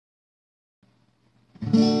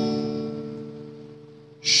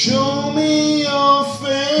Show me your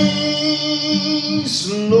face,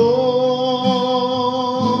 Lord.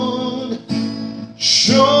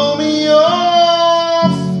 Show me your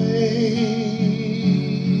face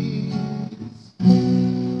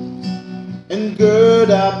and gird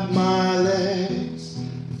up my legs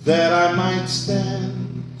that I might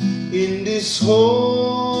stand in this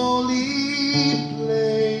holy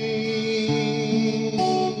place.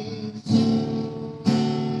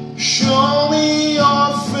 Show me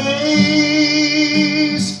your face,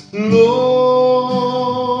 Lord,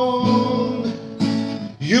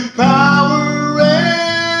 your power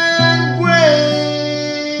and grace.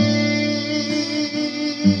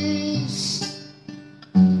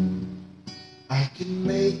 I can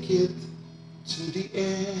make it to the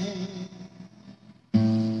end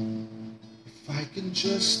if I can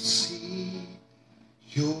just see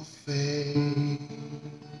your face.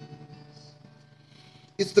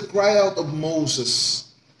 It's the cry out of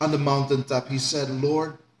Moses on the mountaintop. He said,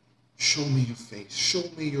 Lord, show me your face, show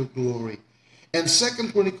me your glory. And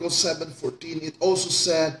 2 Chronicles 7:14, it also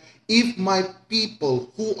said, if my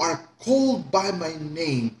people who are called by my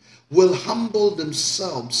name will humble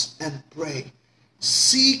themselves and pray,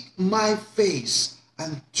 seek my face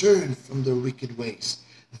and turn from their wicked ways,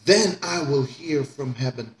 then I will hear from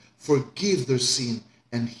heaven, forgive their sin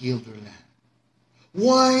and heal their land.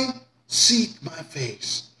 Why seek my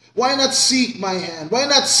face? Why not seek my hand? Why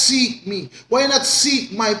not seek me? Why not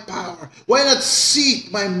seek my power? Why not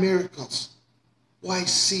seek my miracles? Why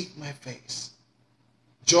seek my face?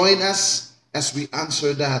 Join us as we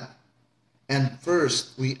answer that. And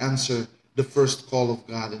first, we answer the first call of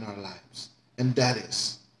God in our lives. And that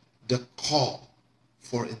is the call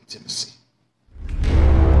for intimacy.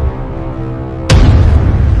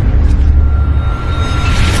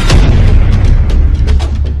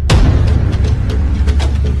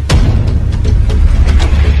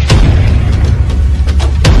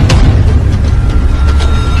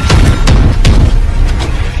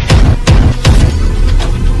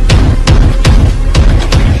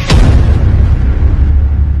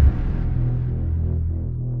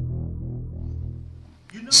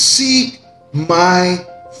 Seek my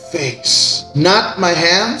face, not my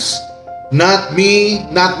hands, not me,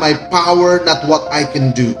 not my power, not what I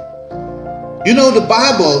can do. You know, the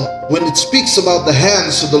Bible, when it speaks about the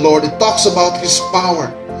hands of the Lord, it talks about His power.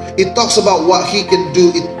 It talks about what He can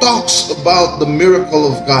do. It talks about the miracle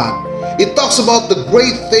of God. It talks about the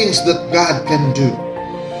great things that God can do.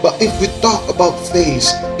 But if we talk about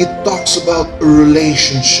face, it talks about a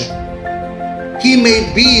relationship. He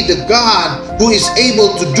may be the God who is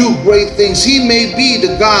able to do great things. He may be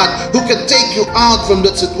the God who can take you out from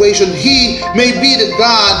that situation. He may be the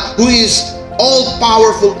God who is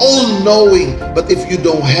all-powerful, all-knowing. But if you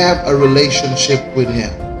don't have a relationship with Him,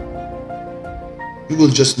 you will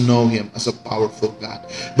just know Him as a powerful God.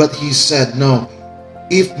 But He said, no,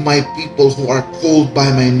 if my people who are called by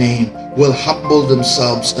my name will humble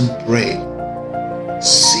themselves and pray,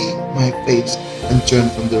 seek my face and turn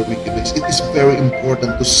from their wicked ways. It is very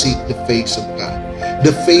important to seek the face of God.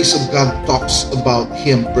 The face of God talks about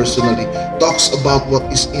Him personally, talks about what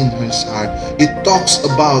is in His heart. It talks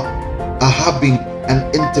about having an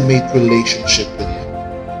intimate relationship with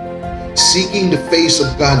Him. Seeking the face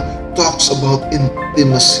of God talks about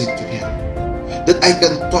intimacy to Him. That I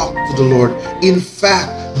can talk to the Lord. In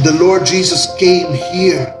fact, the Lord Jesus came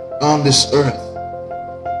here on this earth.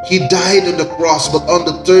 He died on the cross, but on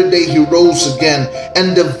the third day He rose again.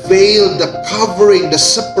 And the veil, the covering, the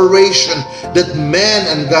separation that man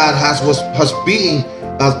and God has being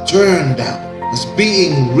turned down, has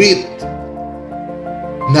being ripped.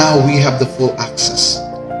 Now we have the full access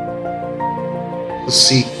to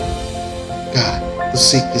seek God, to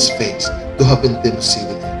seek His face, to have intimacy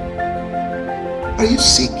with Him. Are you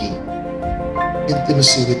seeking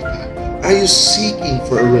intimacy with God? Are you seeking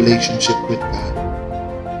for a relationship with God?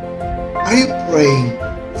 Are you praying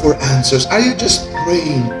for answers? Are you just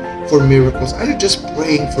praying for miracles? Are you just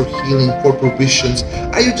praying for healing, for provisions?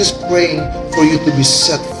 Are you just praying for you to be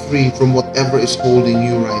set free from whatever is holding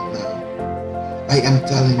you right now? I am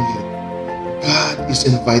telling you, God is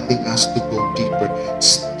inviting us to go deeper.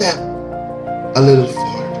 Step a little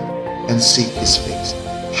farther and seek His face.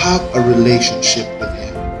 Have a relationship with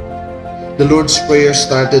Him. The Lord's Prayer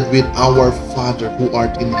started with our Father who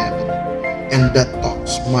art in heaven. And that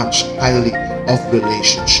talks much highly of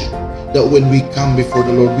relationship. That when we come before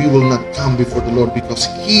the Lord, we will not come before the Lord because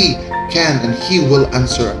He can and He will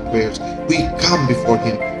answer our prayers. We come before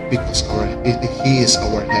Him because He is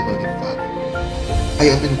our Heavenly Father. I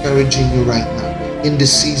am encouraging you right now, in the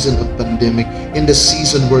season of pandemic, in the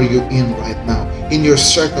season where you're in right now, in your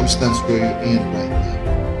circumstance where you're in right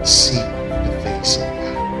now. Seek the face of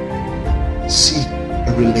God. Seek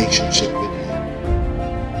a relationship with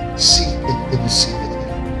Him. Seek intimacy with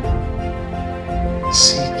Him.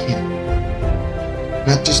 Seek Him.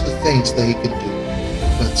 Not just the things that He can do,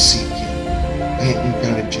 but seek Him. I am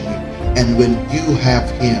encouraging you. And when you have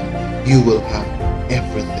Him, you will have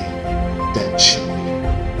everything that you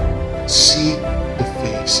need. Seek the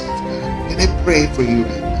face of God. And I pray for you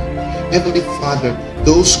right now. Heavenly Father,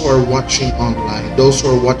 those who are watching online, those who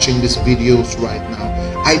are watching these videos right now,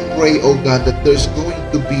 I pray, oh God, that there's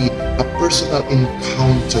going to be a personal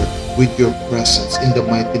encounter with your presence in the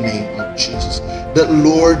mighty name of Jesus. That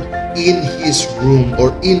Lord, in his room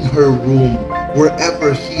or in her room,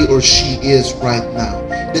 wherever he or she is right now,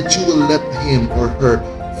 that you will let him or her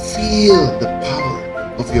feel the power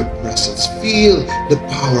of your presence, feel the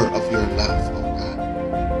power of your love, oh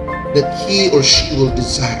God. That he or she will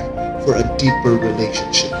desire for a deeper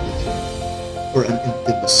relationship with you, for an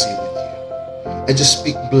intimacy with you. I just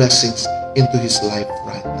speak blessings into his life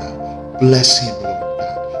right now. Bless him, Lord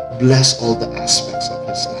God. Bless all the aspects of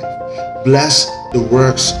his life. Bless the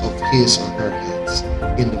works of his or her hands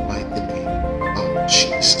in the mighty name of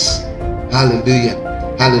Jesus. Hallelujah.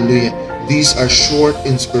 Hallelujah. These are short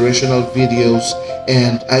inspirational videos,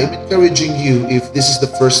 and I'm encouraging you, if this is the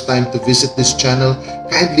first time to visit this channel,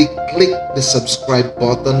 kindly click the subscribe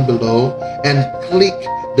button below and click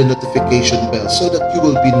the notification bell so that you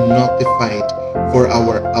will be notified for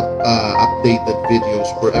our updated videos,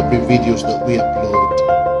 for every videos that we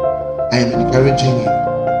upload. I am encouraging you.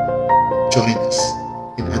 Join us.